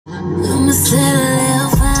I'ma set a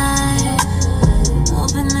little fire,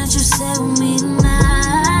 hoping that you stay with me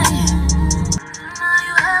tonight. Now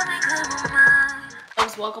you help me clear my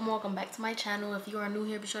mind. Welcome back to my channel. If you are new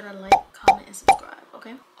here, be sure to like, comment, and subscribe.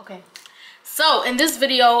 Okay. So in this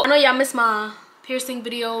video, I know y'all missed my piercing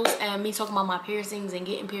videos and me talking about my piercings and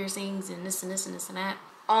getting piercings and this and this and this and that.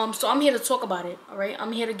 So I'm here to talk about it. All right,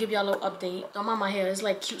 I'm here to give y'all a little update. Don't mind my hair, it's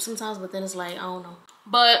like cute sometimes, but then it's like, I don't know.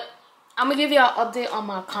 But I'm gonna give y'all an update on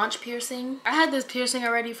my conch piercing. I had this piercing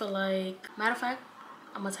already for like, matter of fact,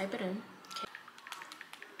 I'm gonna type it in. Okay.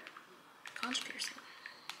 Conch piercing.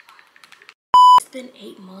 It's been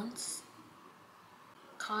 8 months.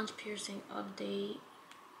 Conch piercing update.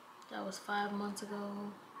 That was 5 months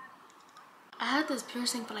ago. I had this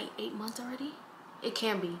piercing for like 8 months already. It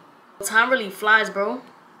can be. Time really flies, bro.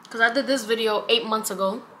 Cause I did this video 8 months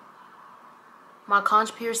ago. My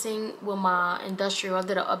conch piercing with my industrial. I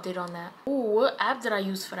did an update on that. Ooh, what app did I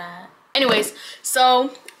use for that? Anyways,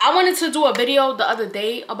 so I wanted to do a video the other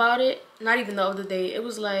day about it. Not even the other day. It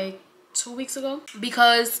was like 2 weeks ago.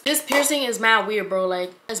 Because this piercing is mad weird, bro.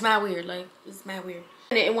 Like, it's mad weird. Like, it's mad weird.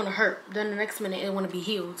 It want to hurt. Then the next minute, it want to be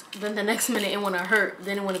healed. Then the next minute, it want to hurt.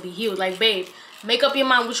 Then it want to be healed. Like, babe, make up your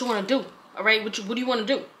mind what you want to do. All right? What do you want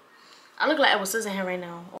to do? I look like Edward Scissorhands right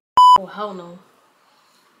now. Oh, hell no.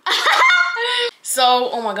 So,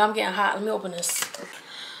 oh my God, I'm getting hot. Let me open this.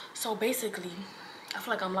 So, basically, I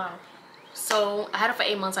feel like I'm loud. So, I had it for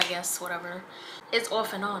 8 months, I guess. Whatever. It's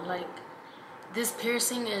off and on. Like, this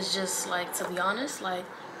piercing is just, like, to be honest, like...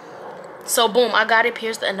 So, boom, I got it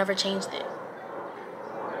pierced and never changed it.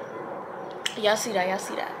 Y'all see that? Y'all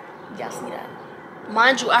see that? Y'all see that?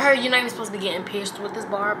 Mind you, I heard you're not even supposed to be getting pierced with this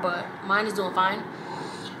bar, but mine is doing fine.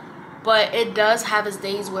 But it does have its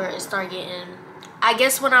days where it start getting... I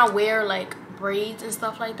guess when I wear, like, braids and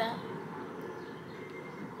stuff like that.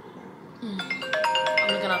 I'm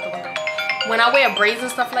looking out the window. When I wear braids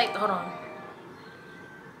and stuff like... Hold on.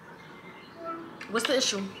 What's the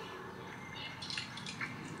issue?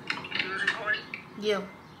 You're recording? Yeah.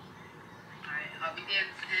 Alright, I'll be there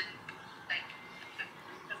in like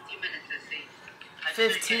 15 minutes, let's see.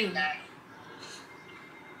 15. 10 minutes,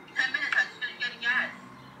 I just finished getting gas.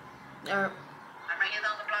 Alright. I'm right here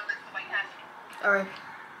down the block, let's go by cash. Alright.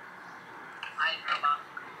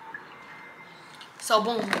 So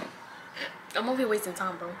boom, I'm over here wasting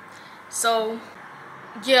time, bro. So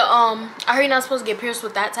yeah, I heard you're not supposed to get pierced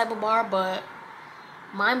with that type of bar, but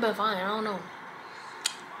mine been fine. I don't know.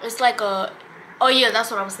 It's like a, oh yeah, that's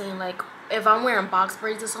what I was saying. Like if I'm wearing box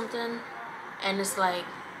braids or something, and it's like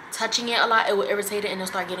touching it a lot, it will irritate it and it'll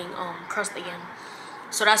start getting crust again.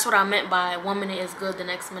 So that's what I meant by 1 minute is good, the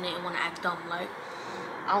next minute it want to act dumb. Like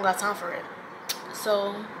I don't got time for it.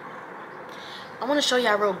 So I want to show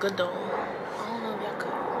y'all real good though. I don't know if y'all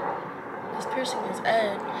could. This piercing is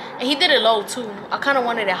Ed. And he did it low too. I kind of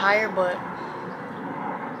wanted it higher, but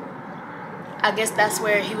I guess that's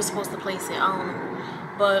where he was supposed to place it. I don't know.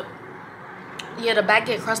 But yeah, the back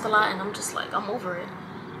get crushed a lot and I'm just like, I'm over it.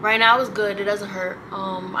 Right now it's good. It doesn't hurt.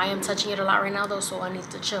 I am touching it a lot right now though, so I need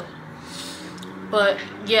to chill. But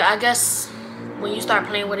yeah, I guess when you start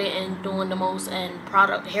playing with it and doing the most and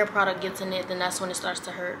hair product gets in it, then that's when it starts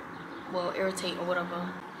to hurt. Well, irritate or whatever.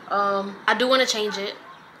 I do want to change it.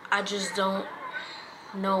 I just don't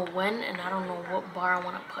know when and I don't know what bar I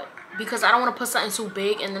want to put. Because I don't want to put something too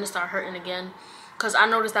big and then it start hurting again. Because I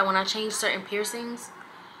noticed that when I change certain piercings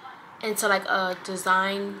into like a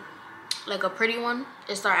design, like a pretty one,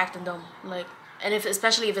 it start acting dumb. Like, and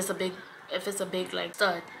especially if it's a big like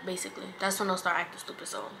stud, basically. That's when it'll start acting stupid.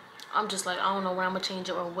 So I'm just like, I don't know when I'm gonna change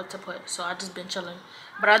it or what to put. So I just been chilling.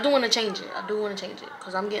 But I do want to change it. I do want to change it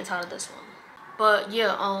because I'm getting tired of this one. But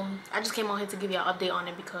yeah, I just came on here to give y'all an update on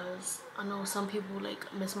it because I know some people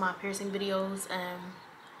like miss my piercing videos and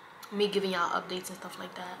me giving y'all updates and stuff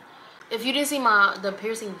like that. If you didn't see the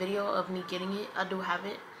piercing video of me getting it, I do have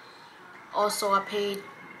it. Also, I paid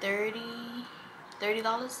 $30 30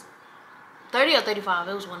 or 35.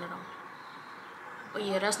 It was one of them. But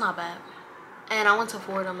yeah, that's not bad. And I went to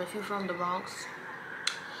Fordham. If you're from the Bronx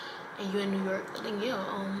and you're in New York, then yeah,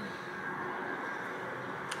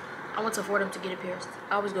 I went to Fordham to get it pierced.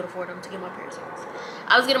 I always go to Fordham to get my piercings.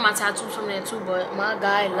 I was getting my tattoos from there too, but my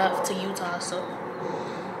guy left to Utah, so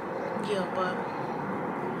yeah. But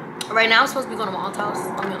right now I'm supposed to be going to my aunt's house.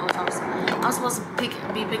 I'm supposed to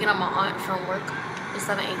be picking up my aunt from work. It's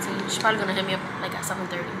 7:18. She's probably gonna hit me up like at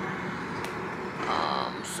 7:30.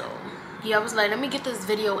 So yeah, I was like, let me get this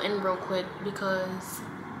video in real quick because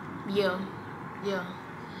yeah.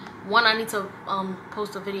 One, I need to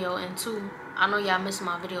post a video, and two, I know y'all miss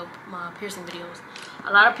my piercing videos.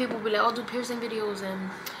 A lot of people be like, oh, do piercing videos,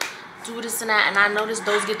 and do this and that, and I noticed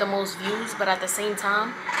those get the most views, but at the same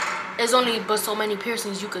time, there's only but so many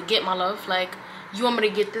piercings you could get, my love. Like, you want me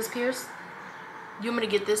to get this pierced? You want me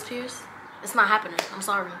to get this pierced? It's not happening. I'm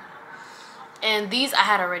sorry. And these I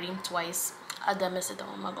had already twice. I did miss it though.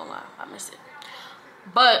 I'm not gonna lie. I missed it.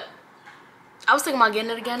 But I was thinking about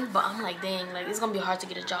getting it again, but I'm like, dang, like it's gonna be hard to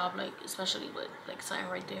get a job, like especially with like something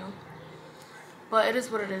right there. But it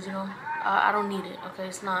is what it is, you know. I don't need it. Okay,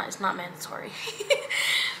 it's not mandatory.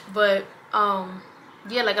 But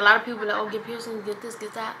yeah, like a lot of people are like, oh, get piercings, get this,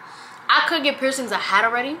 get that. I could get piercings I had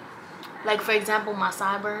already. Like for example, my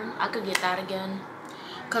sideburn, I could get that again,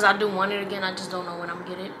 cause I do want it again. I just don't know when I'm gonna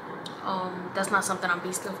get it. That's not something I'm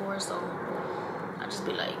beasting for, so I just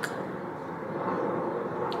be like,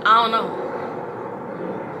 I don't know.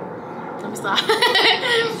 Let me stop.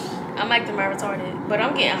 I'm acting my retarded, but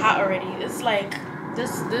I'm getting hot already. It's like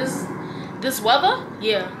this weather,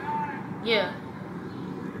 yeah.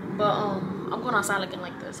 But I'm going outside looking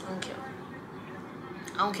like this. I don't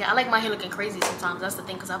care. I like my hair looking crazy sometimes. That's the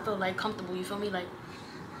thing, cause I feel like comfortable. You feel me?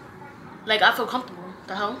 Like I feel comfortable.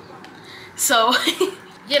 The hell. So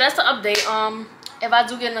yeah, that's the update. If I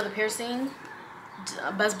do get another piercing,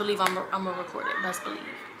 best believe I'm gonna record it. Best believe.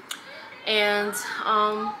 And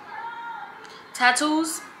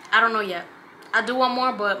tattoos, I don't know yet. I do want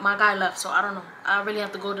more, but my guy left, so I don't know. I really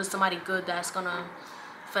have to go to somebody good that's gonna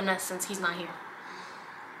finesse since he's not here.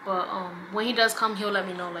 But when he does come, he'll let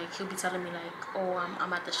me know. Like, he'll be telling me like, oh,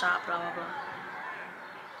 I'm at the shop, blah blah blah.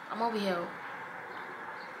 I'm over here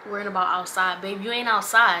worrying about outside. Babe, you ain't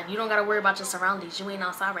outside. You don't gotta worry about your surroundings. You ain't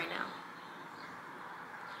outside right now.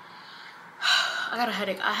 I got a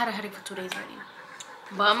headache. I had a headache for 2 days already.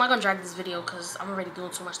 But I'm not gonna drag this video because I'm already doing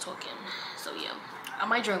too much talking. So yeah, I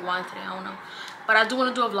might drink wine today. I don't know. But I do want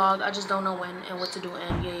to do a vlog. I just don't know when and what to do.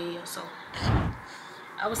 And yeah. So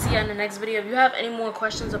I will see you in the next video. If you have any more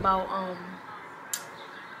questions about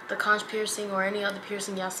the conch piercing or any other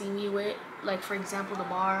piercing y'all see me with, like for example the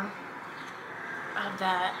bar, I have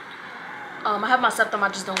that. I have my septum. I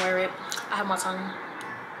just don't wear it. I have my tongue.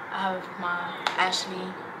 I have my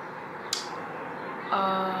Ashley.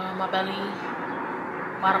 My belly,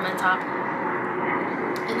 bottom and top,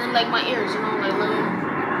 and then like my ears, you know, like little.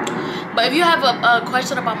 But if you have a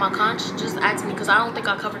question about my conch, just ask me, because I don't think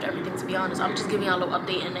I covered everything, to be honest. I'm just giving y'all a little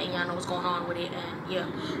update and letting y'all know what's going on with it. And yeah,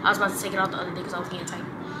 I was about to take it out the other day because I was getting tight.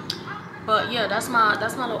 But yeah, that's my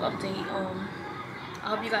little update. I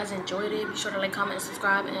hope you guys enjoyed it. Be sure to like, comment, and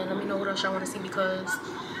subscribe, and let me know what else y'all want to see, because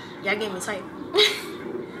y'all getting me tight.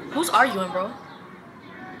 Who's arguing, bro?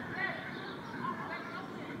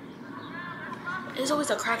 There's always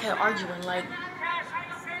a crackhead arguing, like.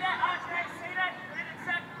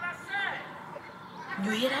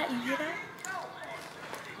 You hear that? You hear that?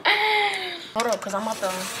 Hold up, cause I'm about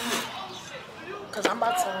to.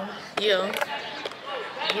 Yeah.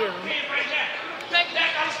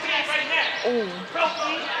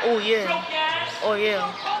 Oh yeah. Oh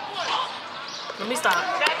yeah.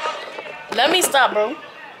 Let me stop, bro.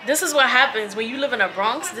 This is what happens when you live in the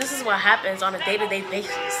Bronx. This is what happens on a day-to-day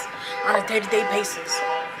basis.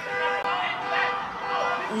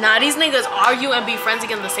 Nah, these niggas argue and be friends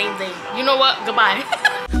again the same day. You know what? Goodbye.